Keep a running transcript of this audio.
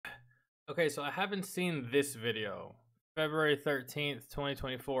Okay, so I haven't seen this video, February 13th,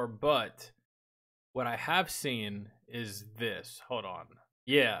 2024, but what I have seen is this. Hold on.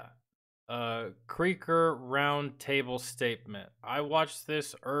 Yeah. Creeker round table statement. I watched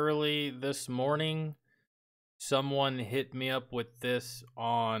this early this morning. Someone hit me up with this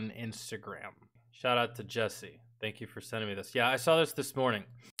on Instagram. Shout out to Jesse. Thank you for sending me this. Yeah, I saw this morning.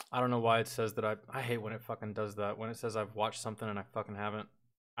 I don't know why it says that I hate when it fucking does that. When it says I've watched something and I fucking haven't.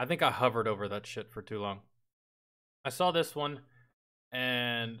 I think I hovered over that shit for too long. I saw this one,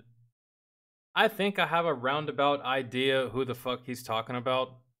 and I think I have a roundabout idea who the fuck he's talking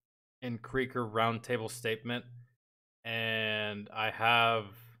about in Creeker Roundtable Statement, and I have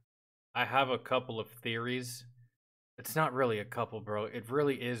a couple of theories. It's not really a couple, bro. It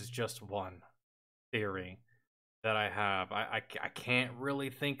really is just one theory that I have. I can't really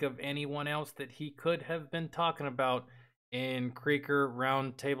think of anyone else that he could have been talking about in Creeker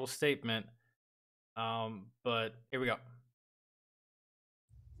Roundtable Statement. But here we go.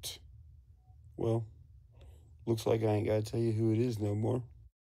 Well, looks like I ain't gotta tell you who it is no more.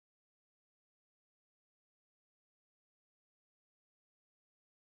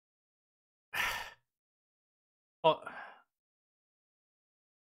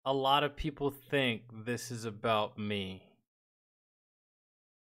 A lot of people think this is about me.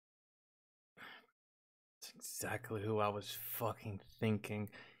 It's exactly who I was fucking thinking.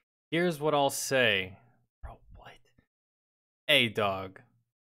 Here's what I'll say. Bro, what? Hey, dog.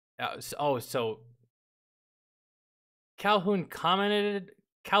 So Calhoun commented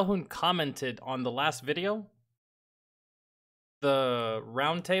on the last video? The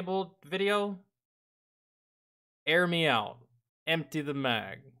roundtable video? Air me out. Empty the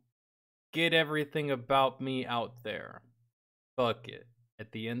mag. Get everything about me out there. Fuck it.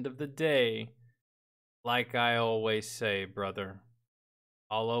 At the end of the day, like I always say, brother,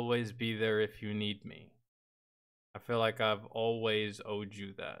 I'll always be there if you need me. I feel like I've always owed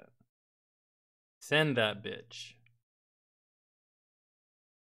you that. Send that bitch.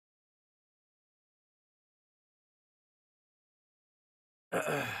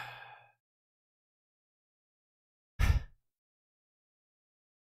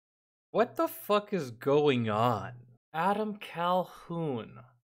 What the fuck is going on? Adam Calhoun.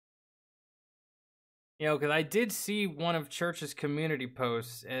 You know, because I did see one of Church's community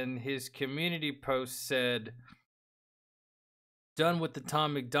posts, and his community post said, "Done with the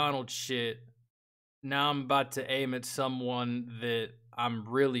Tom McDonald shit. Now I'm about to aim at someone that I'm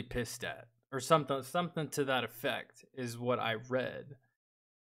really pissed at." Or something to that effect is what I read.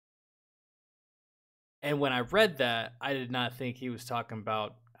 And when I read that, I did not think he was talking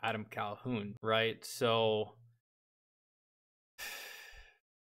about Adam Calhoun, right? So,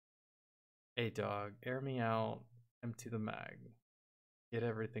 hey dog, air me out, empty the mag, get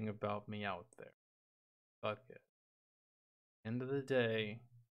everything about me out there. Fuck it. End of the day,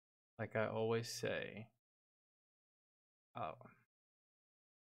 like I always say, oh.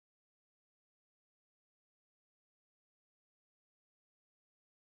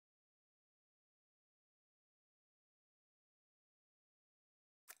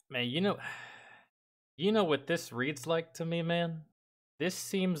 Man, you know what this reads like to me, man? This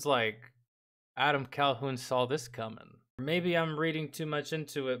seems like Adam Calhoun saw this coming. Maybe I'm reading too much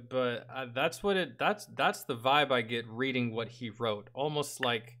into it, but that's the vibe I get reading what he wrote. Almost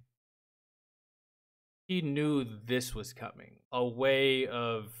like he knew this was coming. A way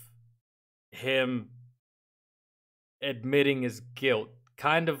of him admitting his guilt.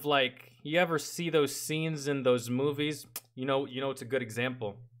 Kind of like, you ever see those scenes in those movies? You know it's a good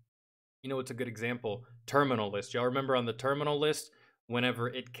example. Terminal List. Y'all remember on the Terminal List, whenever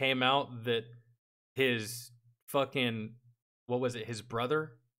it came out that his fucking, what was it, his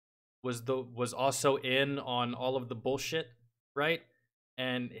brother was also in on all of the bullshit, right?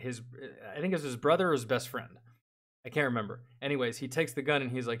 And I think it was his brother or his best friend. I can't remember. Anyways, he takes the gun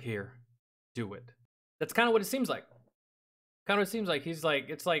and he's like, "Here, do it." That's kind of what it seems like. He's like,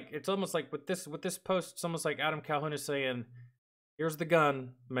 it's almost like with this post, it's almost like Adam Calhoun is saying, "Here's the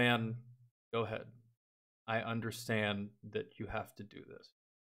gun, man. Go ahead. I understand that you have to do this."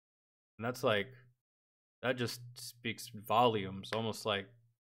 And that's like, that just speaks volumes. Almost like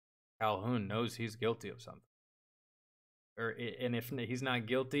Calhoun knows he's guilty of something. And if he's not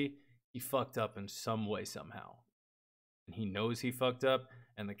guilty, he fucked up in some way, somehow. And he knows he fucked up,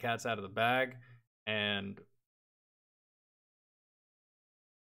 and the cat's out of the bag. And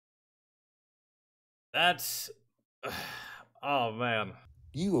that's, oh man.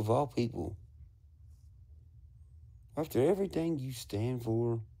 You of all people, after everything you stand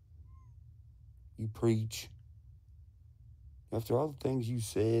for, you preach, after all the things you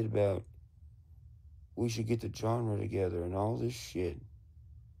said about we should get the genre together and all this shit.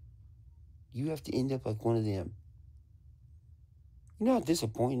 You have to end up like one of them. You know how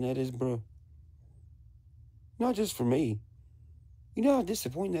disappointing that is, bro? Not just for me. You know how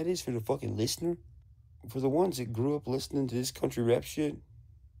disappointing that is for the fucking listener? For the ones that grew up listening to this country rap shit?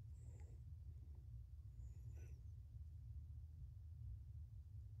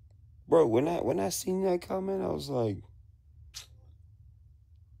 Bro, when I seen that comment, I was like,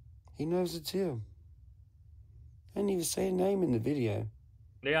 he knows it's him. I didn't even say a name in the video.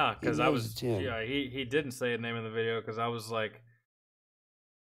 Yeah, because I was, him. yeah, he didn't say a name in the video because I was like,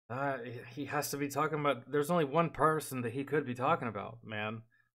 he has to be talking about, there's only one person that he could be talking about, man.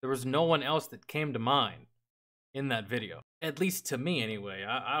 There was no one else that came to mind in that video. At least to me, anyway.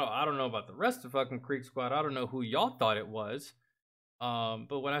 I don't know about the rest of fucking Creek Squad. I don't know who y'all thought it was.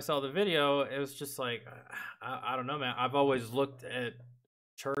 But when I saw the video, it was just like, I don't know, man. I've always looked at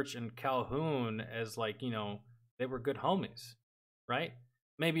Church and Calhoun as like, you know, they were good homies, right?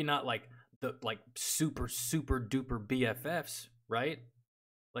 Maybe not like the super duper BFFs, right?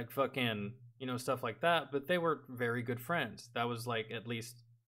 Like fucking, you know, stuff like that, but they were very good friends. That was like at least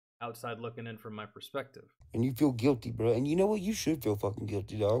outside looking in from my perspective. And you feel guilty, bro. And you know what? You should feel fucking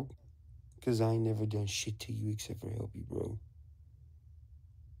guilty, dog. Because I ain't never done shit to you except for help you, bro.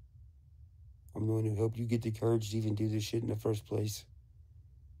 I'm the one who helped you get the courage to even do this shit in the first place.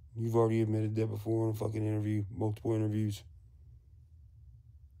 You've already admitted that before on a fucking interview, multiple interviews.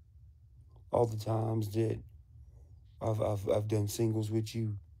 All the times that I've done singles with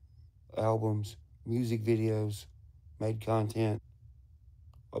you, albums, music videos, made content.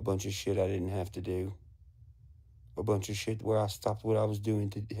 A bunch of shit I didn't have to do. A bunch of shit where I stopped what I was doing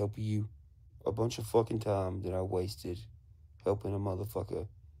to help you. A bunch of fucking time that I wasted helping a motherfucker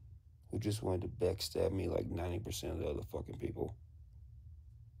who just wanted to backstab me like 90% of the other fucking people.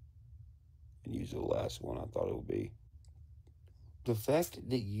 And use the last one I thought it would be. The fact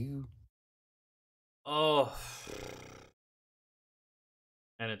that you... Oh.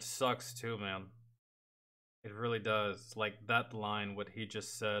 And it sucks too, man. It really does. Like that line, what he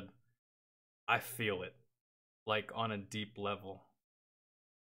just said, I feel it. Like on a deep level.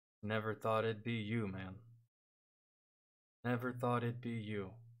 Never thought it'd be you, man. Never thought it'd be you.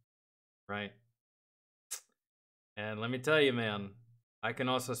 Right? And let me tell you, man, I can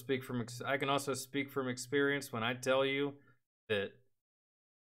also speak from experience when I tell you that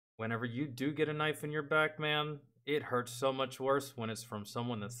whenever you do get a knife in your back, man, it hurts so much worse when it's from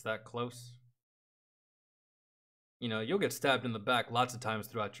someone that's that close. You know, you'll get stabbed in the back lots of times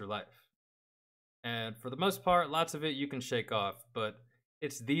throughout your life. And for the most part, lots of it you can shake off, but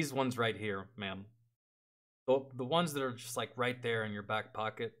it's these ones right here, man. The ones that are just like right there in your back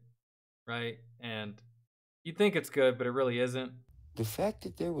pocket, right? And you think it's good, but it really isn't. The fact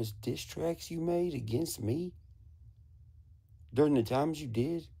that there was diss tracks you made against me during the times you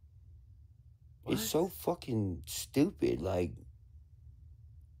did is so fucking stupid. Like,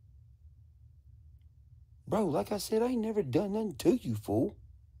 bro, like I said, I ain't never done nothing to you, fool.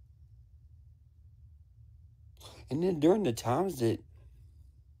 And then during the times that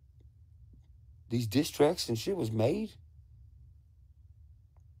these diss tracks and shit was made,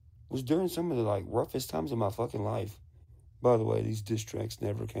 was during some of the like roughest times of my fucking life. By the way, these diss tracks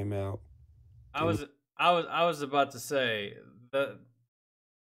never came out. I was about to say that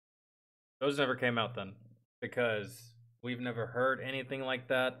those never came out then, because we've never heard anything like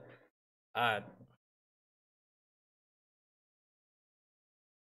that.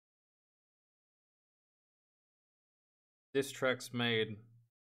 Diss tracks made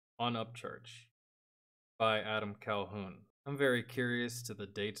on Upchurch by Adam Calhoun. I'm very curious to the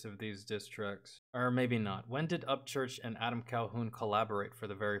dates of these diss tracks. Or maybe not. When did Upchurch and Adam Calhoun collaborate for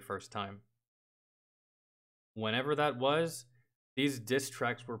the very first time? Whenever that was, these diss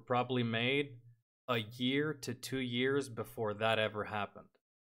tracks were probably made a year to 2 years before that ever happened.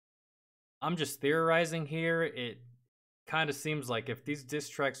 I'm just theorizing here. It kind of seems like if these diss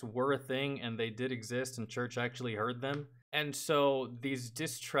tracks were a thing and they did exist and Church actually heard them, and so these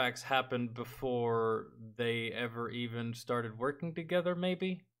diss tracks happened before they ever even started working together,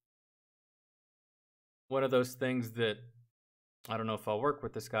 maybe? One of those things that, I don't know if I'll work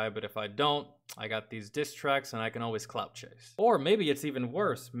with this guy, but if I don't, I got these diss tracks and I can always clout chase. Or maybe it's even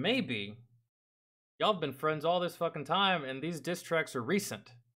worse. Maybe y'all have been friends all this fucking time and these diss tracks are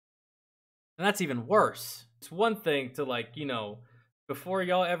recent. And that's even worse. It's one thing to, like, you know, before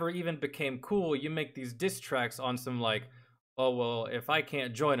y'all ever even became cool, you make these diss tracks on some like, oh, well, if I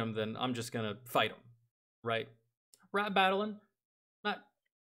can't join them, then I'm just gonna fight them, right? Rap battling, not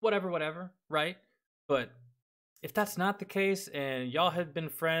whatever, right? But if that's not the case and y'all had been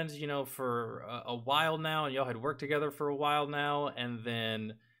friends, you know, for a while now, and y'all had worked together for a while now, and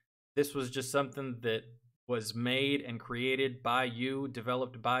then this was just something that was made and created by you,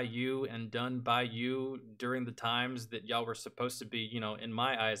 developed by you, and done by you during the times that y'all were supposed to be, you know, in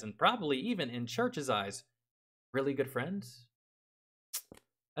my eyes, and probably even in Church's eyes, really good friends,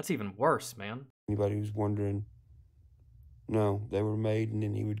 that's even worse, man. Anybody who's wondering, no, they were made, and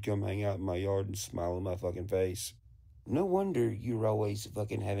then he would come hang out in my yard and smile in my fucking face. No wonder you're always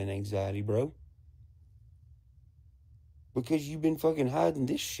fucking having anxiety, bro. Because you've been fucking hiding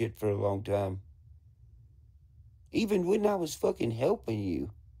this shit for a long time. Even when I was fucking helping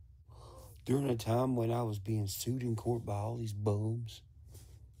you. During a time when I was being sued in court by all these bums.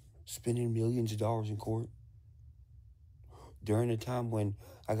 Spending millions of dollars in court. During a time when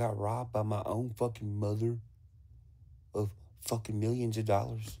I got robbed by my own fucking mother of fucking millions of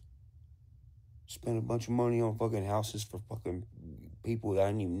dollars. Spent a bunch of money on fucking houses for fucking people that I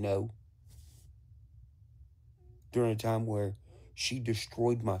didn't even know. During a time where she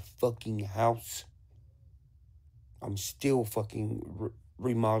destroyed my fucking house. I'm still fucking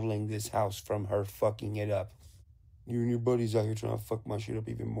remodeling this house from her fucking it up. You and your buddies out here trying to fuck my shit up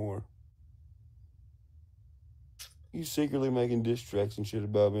even more. You secretly making diss tracks and shit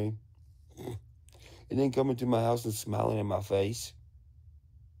about me. And then coming to my house and smiling in my face.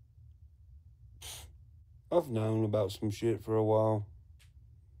 I've known about some shit for a while.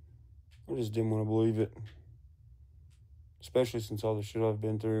 I just didn't want to believe it. Especially since all the shit I've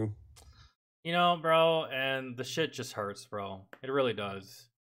been through. You know, bro, and the shit just hurts, bro. It really does.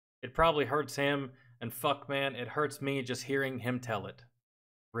 It probably hurts him, and fuck, man, it hurts me just hearing him tell it.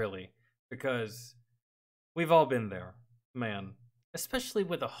 Really. Because we've all been there, man. Especially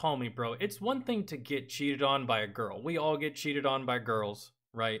with a homie, bro. It's one thing to get cheated on by a girl. We all get cheated on by girls,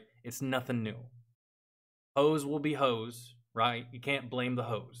 right? It's nothing new. Hoes will be hoes, right? You can't blame the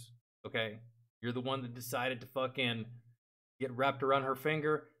hoes, okay? You're the one that decided to fucking get wrapped around her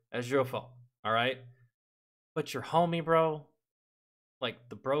finger. That's your fault, all right? But your homie, bro, like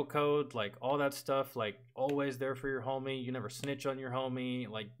the bro code, like all that stuff, like always there for your homie. You never snitch on your homie.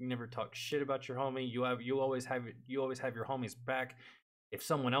 Like you never talk shit about your homie. You always have your homie's back. If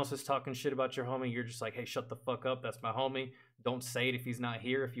someone else is talking shit about your homie, you're just like, hey, shut the fuck up. That's my homie. Don't say it if he's not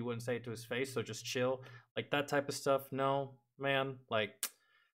here. If you wouldn't say it to his face, so just chill. Like that type of stuff. No, man. Like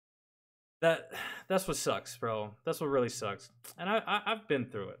that's what sucks, bro. That's what really sucks. And I've been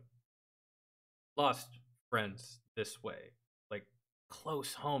through it. Lost friends this way. Like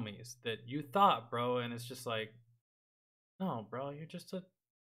close homies that you thought, bro, and it's just like, no, bro, you're just a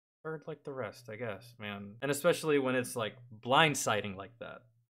bird like the rest, I guess, man. And especially when it's like blindsiding like that,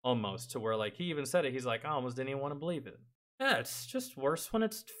 almost to where like he even said it. He's like, I almost didn't even want to believe it. Yeah, it's just worse when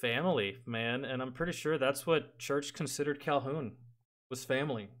it's family, man. And I'm pretty sure that's what Church considered Calhoun was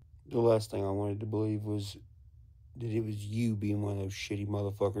family. The last thing I wanted to believe was that it was you being one of those shitty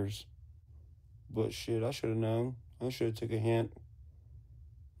motherfuckers. But shit, I should have known. I should have took a hint.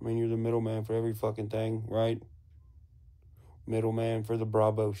 I mean, you're the middleman for every fucking thing, right? Middleman for the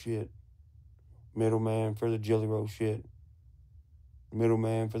Bravo shit. Middleman for the Jelly Roll shit.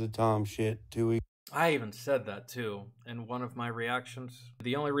 Middleman for the Tom shit, too. I even said that too in one of my reactions.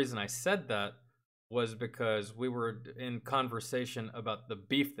 The only reason I said that was because we were in conversation about the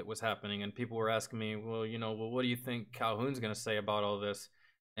beef that was happening, and people were asking me, well, you know, what do you think Calhoun's going to say about all this?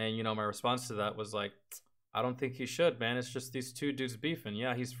 And, you know, my response to that was like, I don't think he should, man. It's just these two dudes beefing.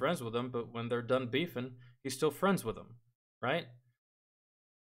 Yeah, he's friends with them, but when they're done beefing, he's still friends with them, right?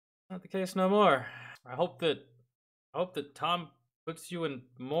 Not the case no more. I hope that Tom puts you in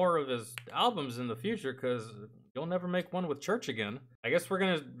more of his albums in the future, because you'll never make one with Church again. I guess we're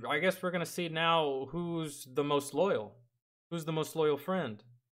gonna see now who's the most loyal. Who's the most loyal friend?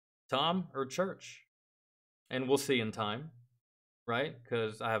 Tom or Church? And we'll see in time, right?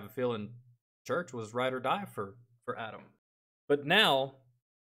 Because I have a feeling Church was ride or die for Adam. But now,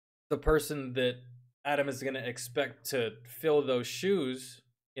 the person that Adam is gonna expect to fill those shoes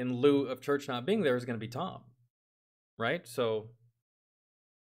in lieu of Church not being there is gonna be Tom, right? So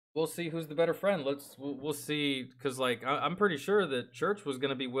we'll see who's the better friend. We'll see, because like I'm pretty sure that Church was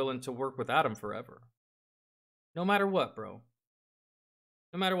gonna be willing to work with Adam forever, no matter what, bro.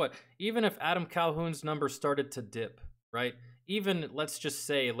 No matter what, even if Adam Calhoun's number started to dip, right? Even let's just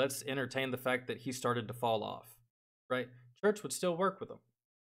say, let's entertain the fact that he started to fall off, right? Church would still work with him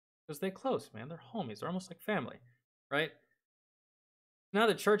because they close, man. They're homies. They're almost like family, right? Now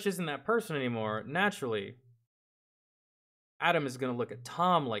that Church isn't that person anymore, naturally, Adam is going to look at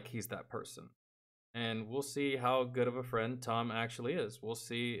Tom like he's that person. And we'll see how good of a friend Tom actually is. We'll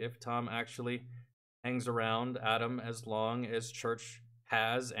see if Tom actually hangs around Adam as long as church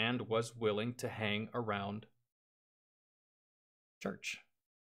has and was willing to hang around church.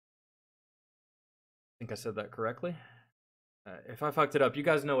 I think I said that correctly. If I fucked it up, you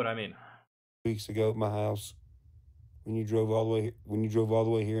guys know what I mean. Weeks ago at my house, when you drove all the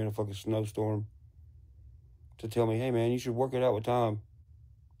way here in a fucking snowstorm to tell me, hey man, you should work it out with Tom.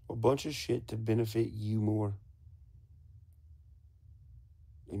 A bunch of shit to benefit you more.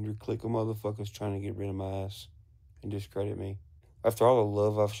 And your clique of motherfuckers trying to get rid of my ass and discredit me. After all the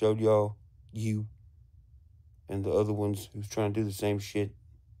love I've showed y'all, you, and the other ones who's trying to do the same shit,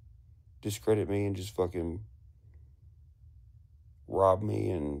 discredit me and just fucking rob me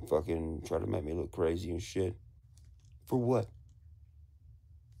and fucking try to make me look crazy and shit. For what?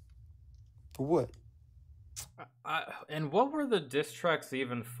 For what? And what were the diss tracks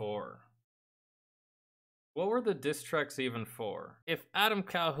even for? What were the diss tracks even for? If Adam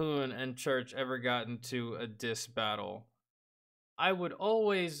Calhoun and Church ever got into a diss battle, I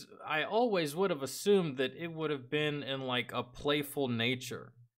always would have assumed that it would have been in like a playful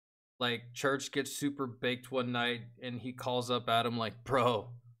nature. Like Church gets super baked one night and he calls up Adam like, bro,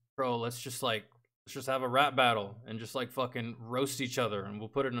 let's just have a rap battle and just like fucking roast each other and we'll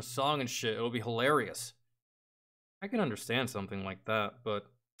put it in a song and shit. It'll be hilarious. I can understand something like that, but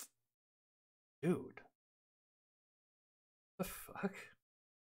dude. The fuck?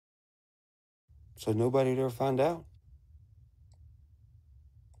 So nobody'd ever find out?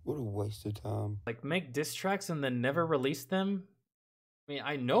 What a waste of time. Like, make diss tracks and then never release them? I mean,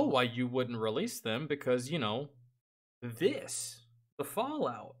 I know why you wouldn't release them, because, you know, the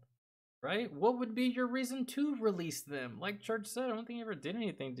fallout, right? What would be your reason to release them? Like Church said, I don't think he ever did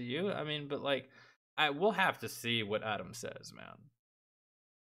anything to you. I mean, but like, we'll have to see what Adam says, man.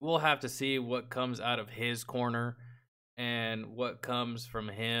 We'll have to see what comes out of his corner and what comes from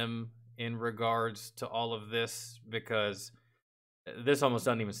him in regards to all of this, because this almost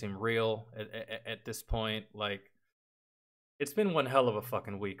doesn't even seem real at this point. Like, it's been one hell of a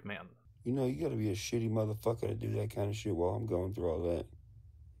fucking week, man. You know, you gotta be a shitty motherfucker to do that kind of shit while I'm going through all that.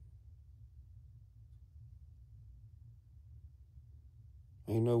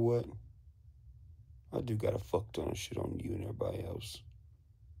 And you know what? I do got a fuck ton of shit on you and everybody else.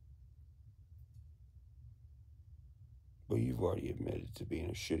 But you've already admitted to being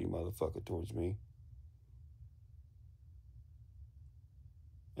a shitty motherfucker towards me.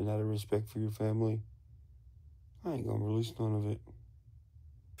 And out of respect for your family, I ain't gonna release none of it.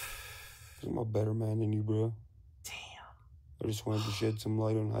 Cause I'm a better man than you, bro. Damn. I just wanted to shed some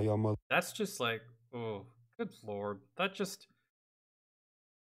light on how y'all mother... That's just like, oh, good lord. That just...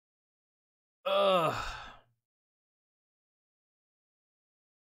 Ugh.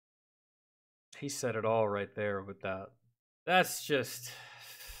 He said it all right there with that. That's just...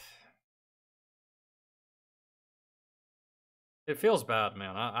 It feels bad,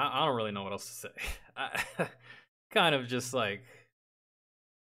 man. I don't really know what else to say. I kind of just like...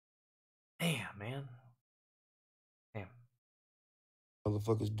 Damn, man. Damn.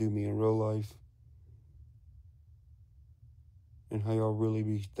 Motherfuckers do me in real life. And how y'all really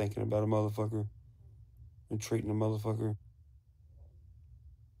be thinking about a motherfucker and treating a motherfucker.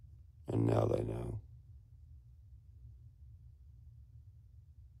 And now they know.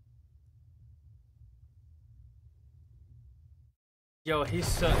 Yo, he's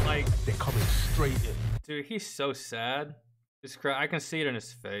so, like... They're coming straight in. Dude, he's so sad. I can see it in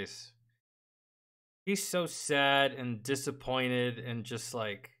his face. He's so sad and disappointed and just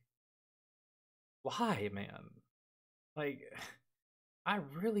like... Why, man? Like, I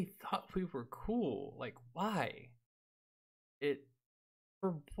really thought we were cool. Like, why?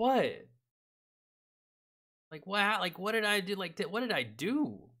 For what? Like, what did I do? Like, what did I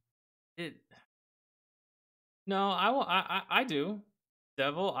do? No, I do.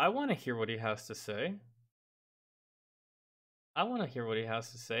 Devil, I want to hear what he has to say. I want to hear what he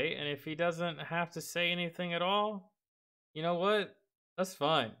has to say, and if he doesn't have to say anything at all, you know what? That's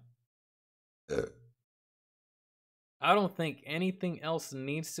fine. I don't think anything else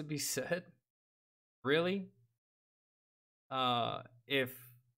needs to be said. Really? If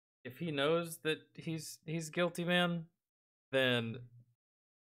he knows that he's guilty, man, then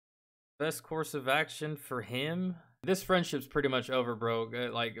best course of action for him. This friendship's pretty much over, bro.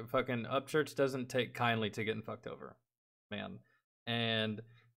 Like, fucking Upchurch doesn't take kindly to getting fucked over, man. And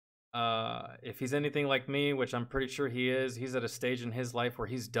if he's anything like me, which I'm pretty sure he is, he's at a stage in his life where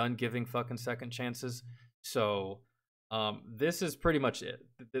he's done giving fucking second chances. So this is pretty much it.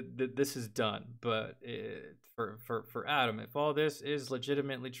 This is done. But for Adam, if all this is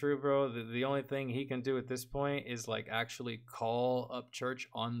legitimately true, bro, the only thing he can do at this point is like actually call Upchurch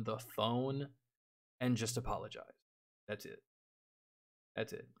on the phone and just apologize. That's it.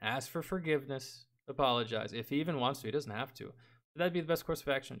 That's it. Ask for forgiveness, apologize. If he even wants to, he doesn't have to. But that'd be the best course of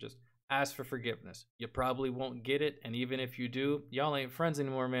action. Just ask for forgiveness. You probably won't get it, and even if you do, y'all ain't friends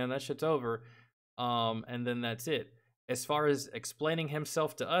anymore, man. That shit's over. And then that's it. As far as explaining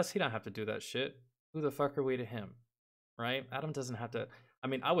himself to us, he don't have to do that shit. Who the fuck are we to him? Right? Adam doesn't have to. I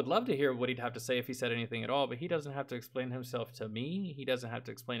mean, I would love to hear what he'd have to say if he said anything at all, but he doesn't have to explain himself to me. He doesn't have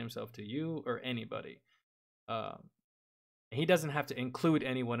to explain himself to you or anybody. He doesn't have to include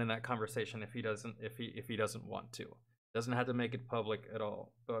anyone in that conversation if he doesn't want to. Doesn't have to make it public at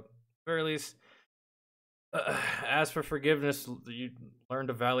all. But at the very least, ask for forgiveness. You learned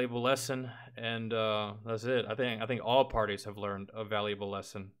a valuable lesson, and that's it. I think all parties have learned a valuable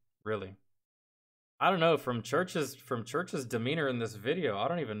lesson. Really, I don't know, from Church's demeanor in this video, I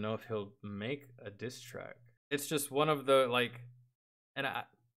don't even know if he'll make a diss track. It's just one of the, like, and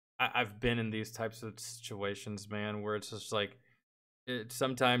I've been in these types of situations, man, where it's just like,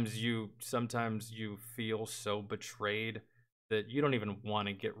 sometimes you feel so betrayed that you don't even want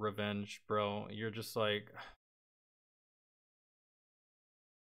to get revenge, bro. You're just like,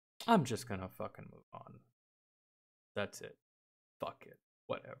 I'm just gonna fucking move on. That's it. Fuck it.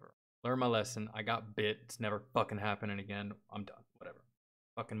 Whatever. Learn my lesson. I got bit. It's never fucking happening again. I'm done. Whatever.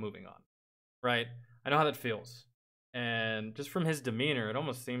 Fucking moving on. Right? I know how that feels. And just from his demeanor, it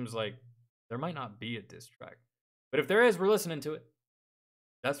almost seems like there might not be a diss track. But if there is, we're listening to it.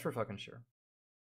 That's for fucking sure.